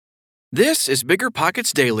This is Bigger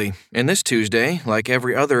Pockets Daily, and this Tuesday, like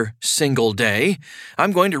every other single day,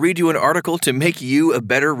 I'm going to read you an article to make you a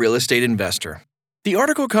better real estate investor. The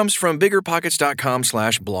article comes from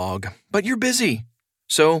biggerpockets.com/blog, but you're busy,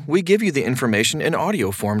 so we give you the information in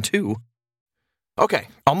audio form too. Okay,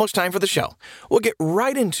 almost time for the show. We'll get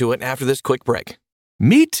right into it after this quick break.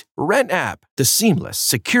 Meet RentApp, the seamless,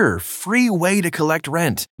 secure, free way to collect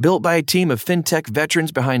rent. Built by a team of fintech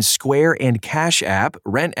veterans behind Square and Cash App,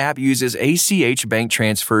 RentApp uses ACH bank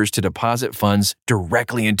transfers to deposit funds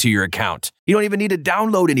directly into your account. You don't even need to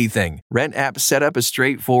download anything. RentApp setup is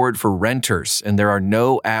straightforward for renters, and there are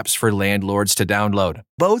no apps for landlords to download.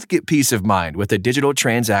 Both get peace of mind with a digital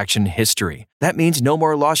transaction history. That means no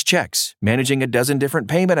more lost checks, managing a dozen different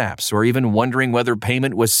payment apps, or even wondering whether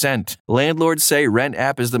payment was sent. Landlords say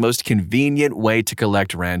RentApp is the most convenient way to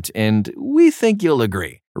collect rent, and we think you'll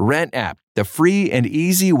agree. RentApp, the free and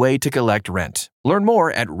easy way to collect rent. Learn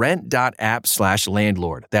more at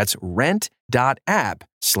rent.app/landlord. That's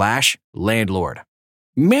rent.app/landlord.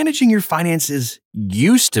 Managing your finances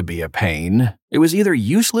used to be a pain. It was either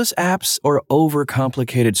useless apps or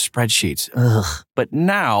overcomplicated spreadsheets. But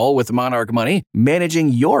now, with Monarch Money, managing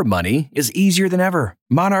your money is easier than ever.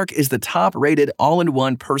 Monarch is the top-rated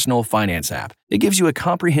all-in-one personal finance app. It gives you a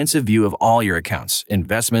comprehensive view of all your accounts,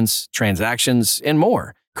 investments, transactions, and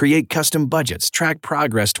more. Create custom budgets, track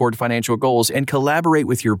progress toward financial goals, and collaborate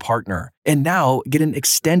with your partner. And now, get an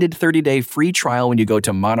extended 30-day free trial when you go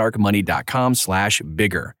to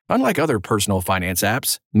monarchmoney.com/bigger. Unlike other personal finance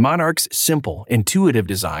apps, Monarch's simple, intuitive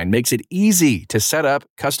design makes it easy to set up,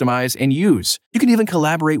 customize, and use. You can even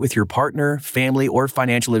collaborate with your partner, family, or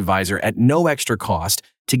financial advisor at no extra cost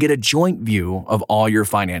to get a joint view of all your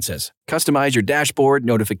finances. Customize your dashboard,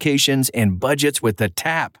 notifications, and budgets with the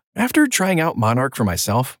tap. After trying out Monarch for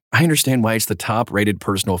myself, I understand why it's the top-rated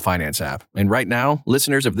personal finance app. And right now,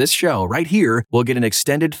 listeners of this show right here will get an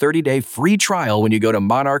extended 30-day free trial when you go to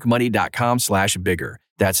monarchmoney.com/bigger.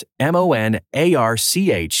 That's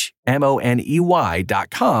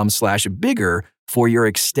monarchmoney.com/bigger for your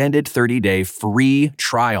extended 30-day free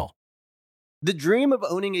trial. The dream of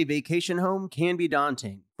owning a vacation home can be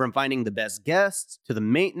daunting. From finding the best guests, to the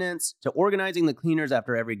maintenance, to organizing the cleaners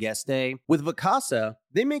after every guest day. With Vacasa,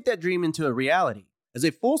 they make that dream into a reality. As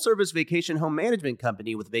a full-service vacation home management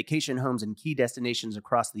company with vacation homes in key destinations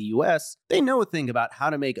across the U.S., they know a thing about how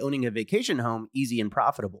to make owning a vacation home easy and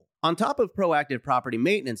profitable. On top of proactive property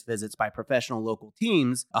maintenance visits by professional local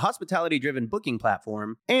teams, a hospitality-driven booking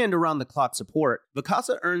platform, and around-the-clock support,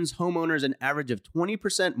 Vacasa earns homeowners an average of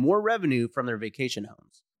 20% more revenue from their vacation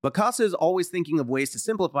homes. Vacasa is always thinking of ways to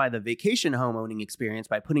simplify the vacation home owning experience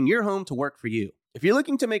by putting your home to work for you. If you're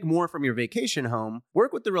looking to make more from your vacation home,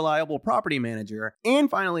 work with the reliable property manager, and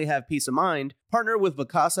finally have peace of mind, partner with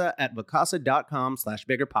Vacasa at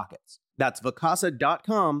vacasa.com/biggerpockets. That's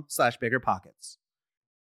vacasa.com/biggerpockets.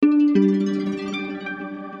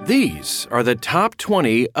 These are the top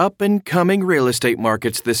 20 up-and-coming real estate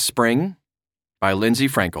markets this spring by Lindsay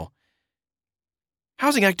Frankel.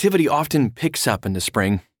 Housing activity often picks up in the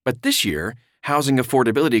spring, but this year, housing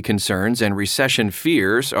affordability concerns and recession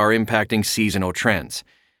fears are impacting seasonal trends.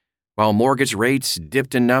 While mortgage rates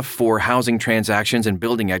dipped enough for housing transactions and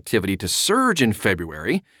building activity to surge in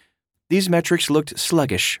February, these metrics looked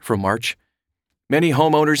sluggish for March. Many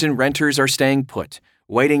homeowners and renters are staying put,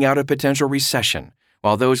 waiting out a potential recession,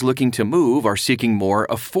 while those looking to move are seeking more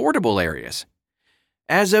affordable areas.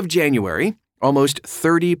 As of January, almost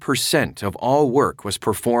 30% of all work was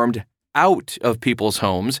performed out of people's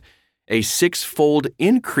homes, a six-fold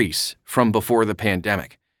increase from before the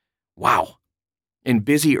pandemic. Wow! In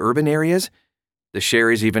busy urban areas, the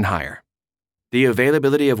share is even higher. The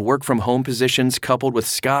availability of work-from-home positions coupled with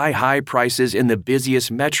sky-high prices in the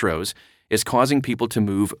busiest metros is causing people to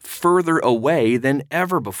move further away than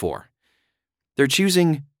ever before. They're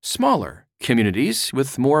choosing smaller communities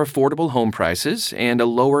with more affordable home prices and a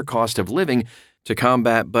lower cost of living to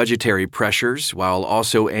combat budgetary pressures while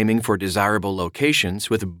also aiming for desirable locations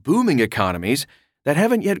with booming economies that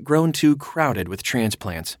haven't yet grown too crowded with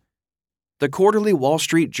transplants. The quarterly Wall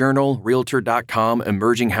Street Journal Realtor.com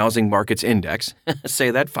Emerging Housing Markets Index, say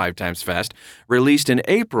that 5 times fast, released in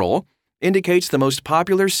April, indicates the most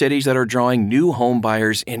popular cities that are drawing new home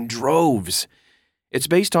buyers in droves. It's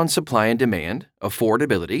based on supply and demand,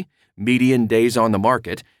 affordability, median days on the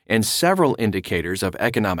market, and several indicators of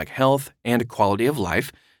economic health and quality of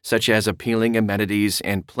life, such as appealing amenities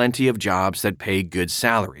and plenty of jobs that pay good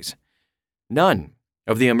salaries. None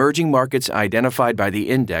of the emerging markets identified by the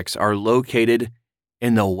index are located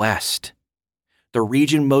in the West, the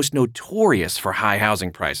region most notorious for high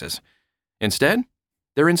housing prices. Instead,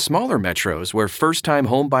 They're in smaller metros where first-time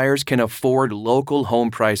homebuyers can afford local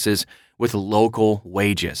home prices with local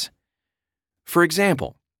wages. For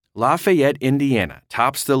example, Lafayette, Indiana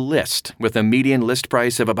tops the list with a median list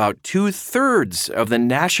price of about 2/3 of the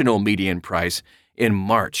national median price in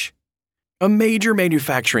March. A major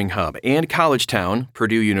manufacturing hub and college town,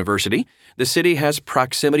 Purdue University, the city has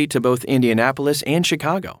proximity to both Indianapolis and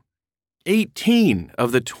Chicago. 18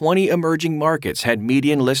 of the 20 emerging markets had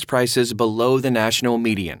median list prices below the national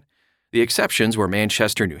median. The exceptions were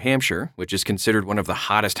Manchester, New Hampshire, which is considered one of the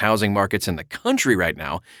hottest housing markets in the country right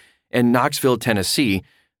now, and Knoxville, Tennessee,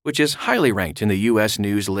 which is highly ranked in the U.S.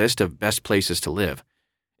 News list of best places to live.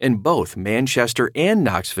 In both Manchester and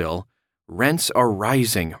Knoxville, rents are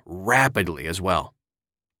rising rapidly as well.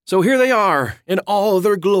 So here they are in all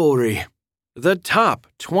their glory, the top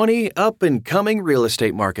 20 up-and-coming real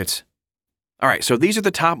estate markets. All right, so these are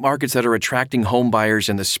the top markets that are attracting home buyers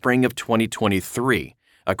in the spring of 2023,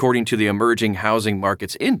 according to the Emerging Housing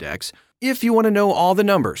Markets Index. If you want to know all the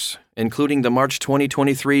numbers, including the March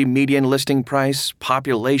 2023 median listing price,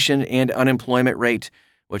 population, and unemployment rate,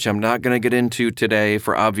 which I'm not going to get into today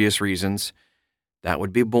for obvious reasons, that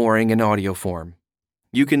would be boring in audio form.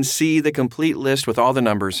 You can see the complete list with all the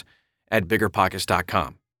numbers at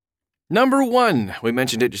biggerpockets.com. Number 1, we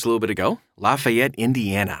mentioned it just a little bit ago, Lafayette,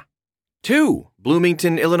 Indiana. 2,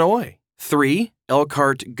 Bloomington, Illinois. 3,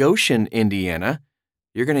 Elkhart, Goshen, Indiana.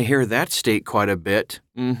 You're going to hear that state quite a bit.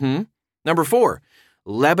 Number 4,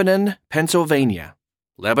 Lebanon, Pennsylvania.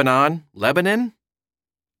 Lebanon?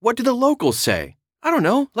 What do the locals say? I don't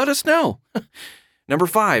know. Let us know. Number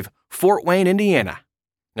 5, Fort Wayne, Indiana.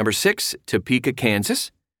 Number 6, Topeka,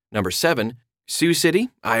 Kansas. Number 7, Sioux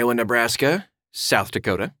City, Iowa, Nebraska, South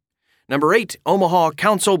Dakota. Number 8, Omaha,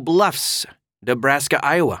 Council Bluffs, Nebraska,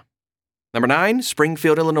 Iowa. Number 9,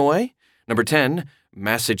 Springfield, Illinois. Number 10,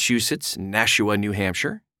 Massachusetts, Nashua, New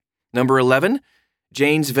Hampshire. Number 11,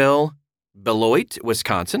 Janesville, Beloit,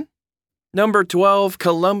 Wisconsin. Number 12,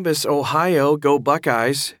 Columbus, Ohio. Go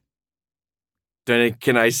Buckeyes.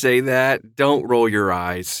 Can I say that? Don't roll your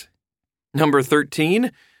eyes. Number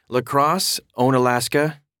 13, La Crosse,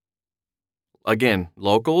 Onalaska. Again,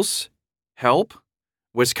 locals, help.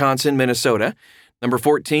 Wisconsin, Minnesota. Number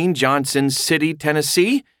 14, Johnson City,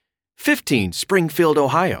 Tennessee. 15, Springfield,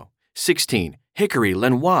 Ohio. 16, Hickory,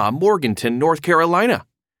 Lenoir, Morganton, North Carolina.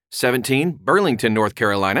 17, Burlington, North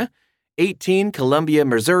Carolina. 18, Columbia,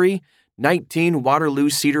 Missouri. 19, Waterloo,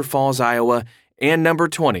 Cedar Falls, Iowa. And number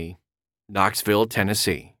 20, Knoxville,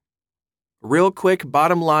 Tennessee. Real quick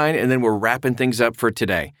bottom line, and then we're wrapping things up for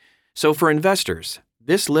today. So for investors,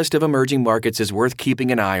 this list of emerging markets is worth keeping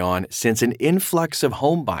an eye on since an influx of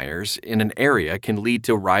home buyers in an area can lead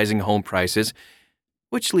to rising home prices,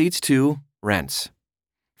 which leads to rents.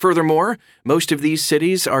 Furthermore, most of these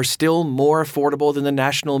cities are still more affordable than the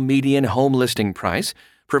national median home listing price,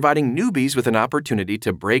 providing newbies with an opportunity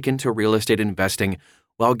to break into real estate investing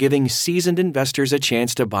while giving seasoned investors a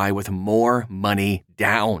chance to buy with more money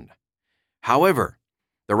down. However,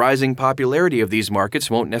 the rising popularity of these markets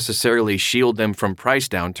won't necessarily shield them from price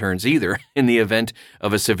downturns either in the event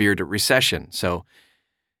of a severe recession. So,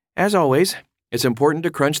 as always, it's important to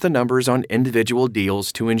crunch the numbers on individual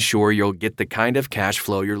deals to ensure you'll get the kind of cash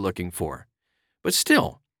flow you're looking for. But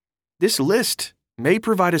still, this list may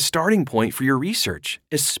provide a starting point for your research,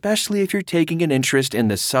 especially if you're taking an interest in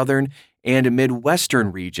the southern and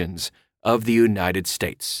midwestern regions of the United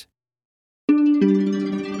States.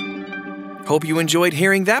 Hope you enjoyed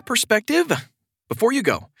hearing that perspective. Before you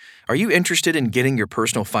go, are you interested in getting your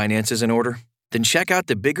personal finances in order? Then check out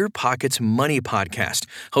the Bigger Pockets Money Podcast,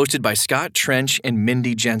 hosted by Scott Trench and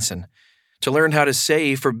Mindy Jensen. To learn how to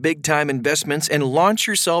save for big-time investments and launch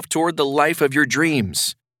yourself toward the life of your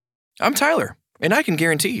dreams. I'm Tyler, and I can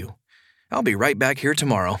guarantee you, I'll be right back here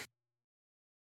tomorrow.